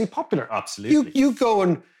amazingly popular. Absolutely. You go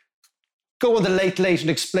on the late and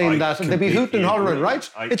explain that, and they'd be hooting and hollering, right?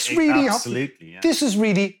 It's really absolutely. Yeah. This is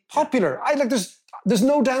really popular. There's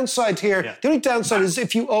no downside here. Yeah. The only downside is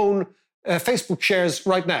if you own Facebook shares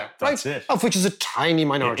right now, That's right? It. Of which is a tiny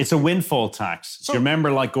minority. It's a windfall tax. So, do you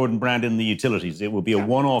remember, like Gordon Brown in the utilities? It will be a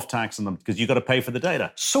one-off tax on them because you've got to pay for the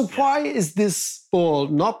data. So why is this ball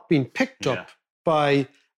not being picked up by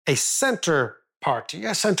a centre party,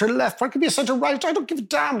 a centre left, or it could be a centre right? I don't give a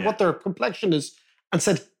damn what their complexion is. and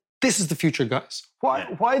said, this is the future, guys?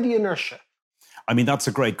 Why the inertia? I mean, that's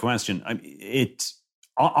a great question.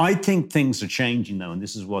 I think things are changing, though, and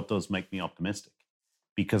this is what does make me optimistic.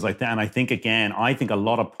 Because I think a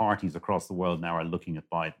lot of parties across the world now are looking at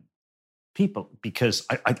Biden. Because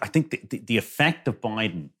I think the effect of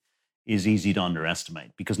Biden is easy to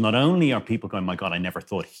underestimate. Because not only are people going, my God, I never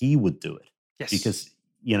thought he would do it. Yes. Because,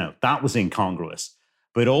 that was incongruous.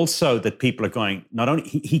 But also that people are going, not only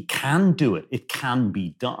he can do it, it can be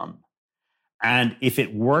done. And if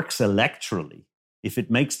it works electorally, if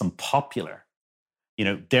it makes them popular,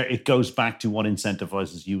 it goes back to what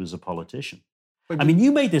incentivizes you as a politician. I mean,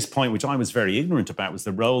 you made this point, which I was very ignorant about, was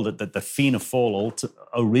the role that the Fianna Fáil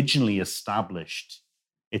originally established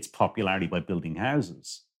its popularity by building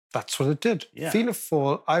houses. That's what it did. Yeah. Fianna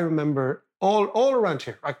Fáil, I remember all around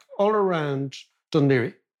here, like all around Dún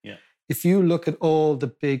Laoghaire. Yeah. If you look at all the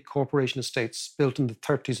big corporation estates built in the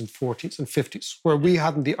 30s and 40s and 50s, where we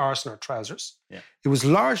hadn't the arse in our trousers, it was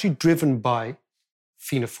largely driven by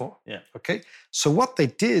Fianna Fáil. Yeah. Okay. So what they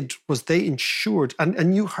did was they ensured,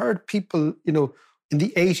 and you heard people, in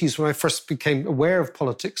the 80s when I first became aware of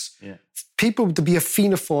politics, people to be a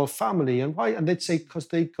Fianna Fáil family. And why? And they'd say, because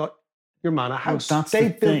they got your man a house. Well, they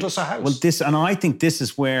built us a house. Well, and I think this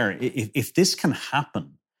is where, if this can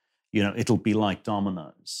happen, it'll be like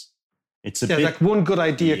dominoes. It's a bit like one good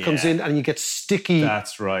idea comes in and you get sticky.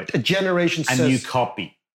 That's right. A generation says. And you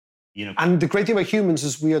copy. And the great thing about humans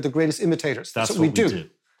is we are the greatest imitators. That's what we do.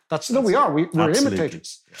 We are. We're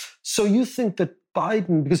imitators. Yeah. So you think that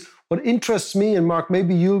Biden, because what interests me, and Mark,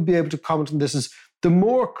 maybe you'll be able to comment on this, is the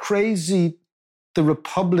more crazy the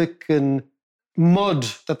Republican mud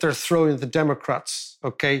that they're throwing at the Democrats,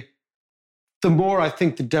 okay, the more I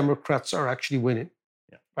think the Democrats are actually winning.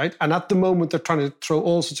 Yeah. Right? And at the moment, they're trying to throw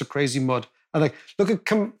all sorts of crazy mud. And look at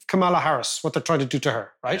Kamala Harris, what they're trying to do to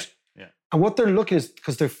her, right? Yeah. And what they're looking is,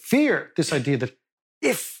 because they fear this idea that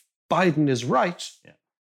if Biden is right,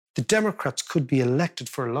 the Democrats could be elected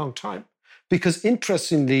for a long time. Because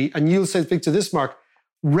interestingly, and you'll speak to this, Mark,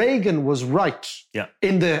 Reagan was right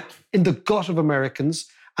in the gut of Americans,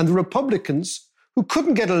 and the Republicans, who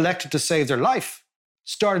couldn't get elected to save their life,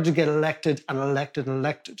 started to get elected and elected and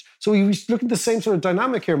elected. So we look at the same sort of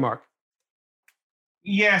dynamic here, Mark.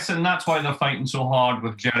 Yes, and that's why they're fighting so hard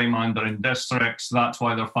with gerrymandering districts. That's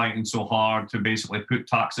why they're fighting so hard to basically put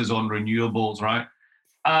taxes on renewables, right?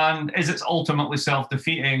 And is it ultimately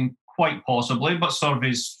self-defeating? Quite possibly, but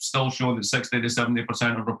surveys still show that 60 to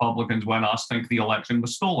 70% of Republicans, when asked, think the election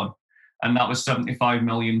was stolen. And that was 75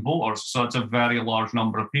 million voters. So it's a very large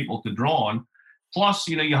number of people to draw on. Plus,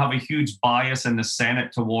 you have a huge bias in the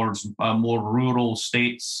Senate towards more rural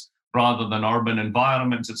states rather than urban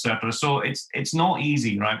environments, etc. So it's not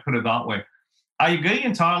easy, right? Put it that way. I agree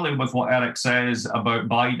entirely with what Eric says about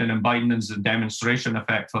Biden, and Biden is a demonstration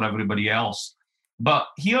effect for everybody else. But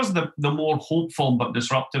here's the more hopeful but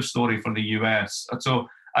disruptive story for the US. So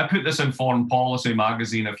I put this in Foreign Policy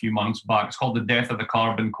magazine a few months back. It's called The Death of the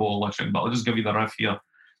Carbon Coalition, but I'll just give you the riff here.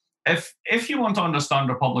 If you want to understand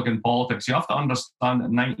Republican politics, you have to understand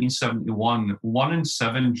that in 1971, 1 in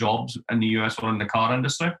 7 jobs in the US were in the car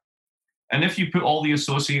industry. And if you put all the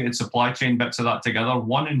associated supply chain bits of that together,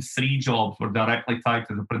 1 in 3 jobs were directly tied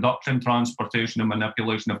to the production, transportation, and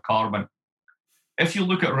manipulation of carbon. If you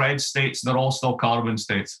look at red states, they're all still carbon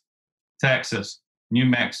states. Texas, New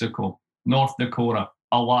Mexico, North Dakota,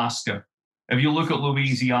 Alaska. If you look at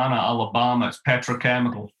Louisiana, Alabama, it's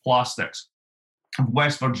petrochemicals, plastics.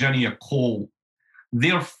 West Virginia, coal.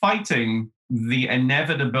 They're fighting the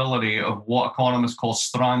inevitability of what economists call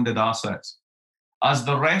stranded assets. As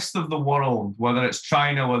the rest of the world, whether it's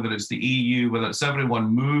China, whether it's the EU, whether it's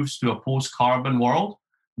everyone, moves to a post-carbon world,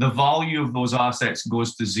 the value of those assets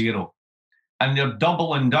goes to zero. And they're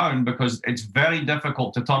doubling down because it's very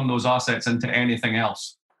difficult to turn those assets into anything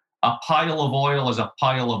else. A pile of oil is a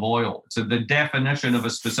pile of oil. It's the definition of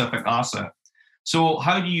a specific asset. So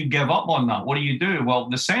how do you give up on that? What do you do? Well,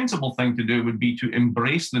 the sensible thing to do would be to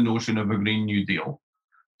embrace the notion of a Green New Deal,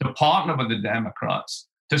 to partner with the Democrats,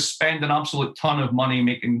 to spend an absolute ton of money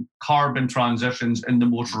making carbon transitions in the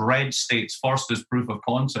most red states first as proof of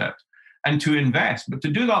concept, and to invest. But to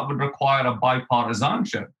do that would require a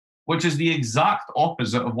bipartisanship, which is the exact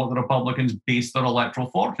opposite of what the Republicans base their electoral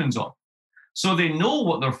fortunes on. So they know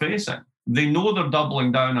what they're facing. They know they're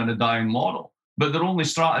doubling down on a dying model, but their only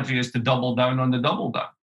strategy is to double down on the double down.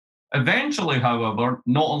 Eventually, however,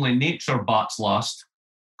 not only nature bats last,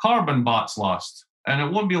 carbon bats last. And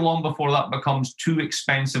it won't be long before that becomes too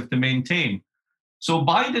expensive to maintain. So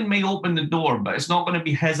Biden may open the door, but it's not going to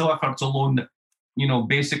be his efforts alone that,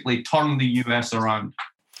 basically turn the US around.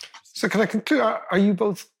 So can I conclude? Are you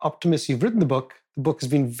both optimists? You've written the book. the book has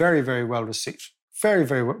been very, very well received. Very,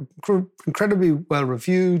 very well, incredibly well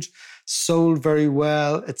reviewed, sold very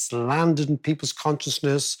well. It's landed in people's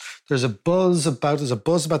consciousness. There's a buzz about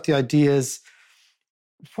the ideas.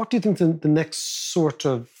 What do you think the next sort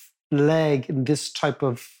of leg in this type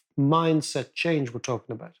of mindset change we're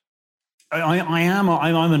talking about? I'm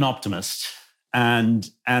an optimist, and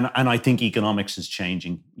I think economics is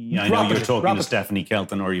changing. I know you're talking to Stephanie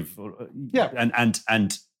Kelton, or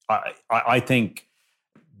and I think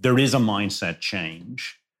there is a mindset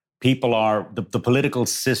change. People are, the political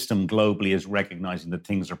system globally is recognizing that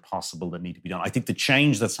things are possible that need to be done. I think the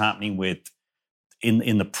change that's happening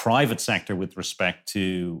in the private sector with respect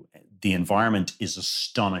to the environment is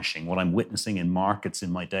astonishing. What I'm witnessing in markets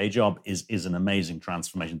in my day job is an amazing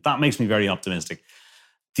transformation. That makes me very optimistic.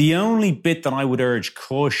 The only bit that I would urge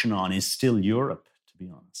caution on is still Europe, to be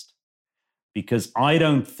honest, because I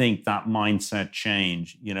don't think that mindset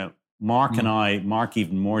change, Mark and Mark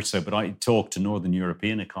even more so, but I talk to Northern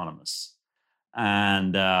European economists,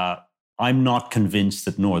 and I'm not convinced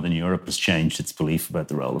that Northern Europe has changed its belief about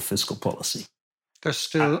the role of fiscal policy. They're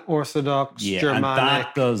still orthodox, Germanic. And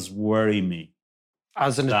that does worry me.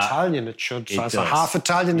 As an Italian, it should. So as a half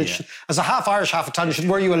Italian, it should. As a half Irish, half Italian, it should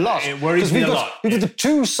worry you a lot. It worries me a lot. We've got the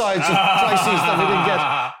two sides of crises that we didn't get.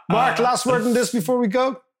 Mark, last word on this before we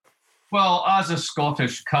go? Well, as a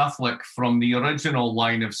Scottish Catholic from the original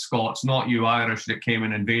line of Scots, not you Irish that came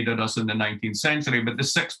and invaded us in the 19th century, but the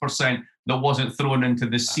 6% that wasn't thrown into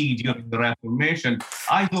the sea during the Reformation,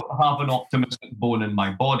 I don't have an optimistic bone in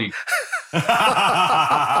my body. But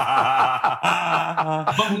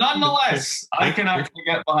nonetheless, I can actually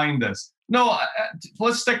get behind this. No,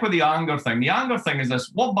 let's stick with the anger thing. The anger thing is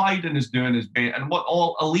this. What Biden is doing is bait, and what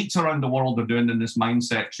all elites around the world are doing in this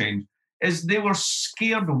mindset change is they were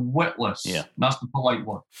scared witless, that's the polite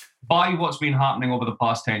word, by what's been happening over the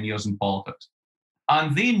past 10 years in politics.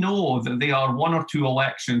 And they know that they are one or two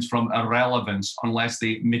elections from irrelevance unless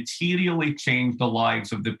they materially change the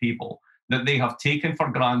lives of the people that they have taken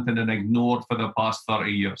for granted and ignored for the past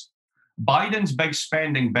 30 years. Biden's big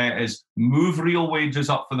spending bet is move real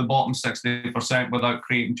wages up for the bottom 60% without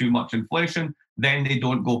creating too much inflation, then they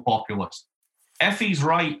don't go populist. If he's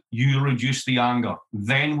right, you reduce the anger.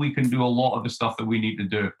 Then we can do a lot of the stuff that we need to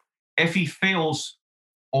do. If he fails,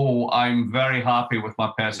 I'm very happy with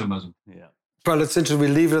my pessimism. Yeah. Well, it's interesting. We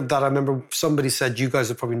leave it at that. I remember somebody said, you guys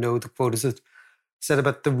will probably know the quote, said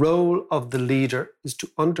about the role of the leader is to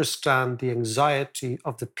understand the anxiety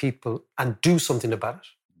of the people and do something about it.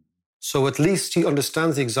 So at least he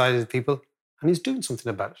understands the anxiety of the people and he's doing something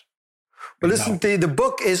about it. Well, listen, the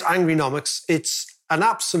book is Angrynomics. It's an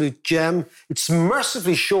absolute gem. It's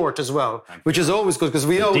mercifully short as well, which is always good because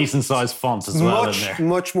we know decent sized font as well in there.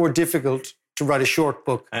 Much more difficult to write a short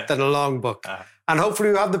book than a long book. And hopefully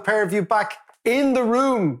we'll have the pair of you back in the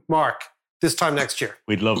room, Mark, this time next year.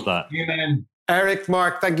 We'd love that. Amen. Eric,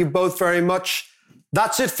 Mark, thank you both very much.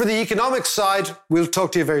 That's it for the economics side. We'll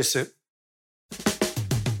talk to you very soon.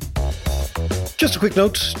 Just a quick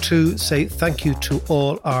note to say thank you to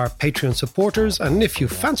all our Patreon supporters. And if you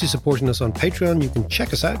fancy supporting us on Patreon, you can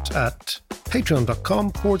check us out at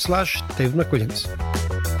patreon.com/David McWilliams.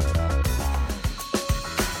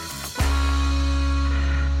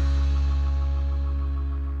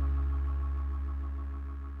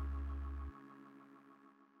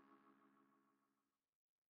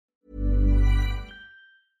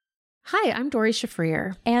 Hi, I'm Dori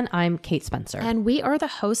Shafrir. And I'm Kate Spencer. And we are the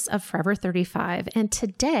hosts of Forever 35. And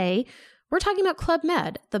today, we're talking about Club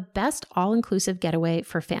Med, the best all-inclusive getaway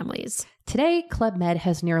for families. Today, Club Med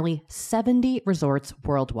has nearly 70 resorts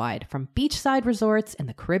worldwide, from beachside resorts in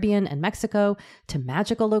the Caribbean and Mexico, to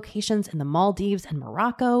magical locations in the Maldives and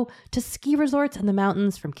Morocco, to ski resorts in the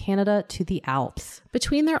mountains from Canada to the Alps.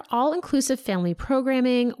 Between their all-inclusive family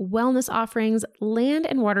programming, wellness offerings, land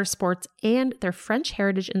and water sports, and their French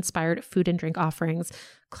heritage-inspired food and drink offerings,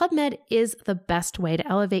 Club Med is the best way to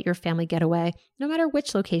elevate your family getaway, no matter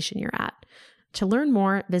which location you're at. To learn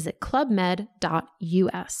more, visit clubmed.us.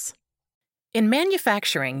 In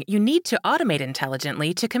manufacturing, you need to automate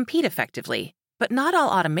intelligently to compete effectively. But not all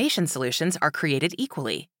automation solutions are created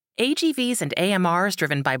equally. AGVs and AMRs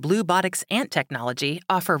driven by Bluebotics Ant technology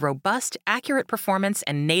offer robust, accurate performance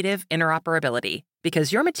and native interoperability.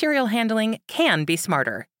 Because your material handling can be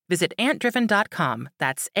smarter. Visit antdriven.com,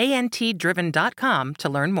 that's ANTdriven.com, to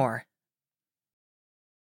learn more.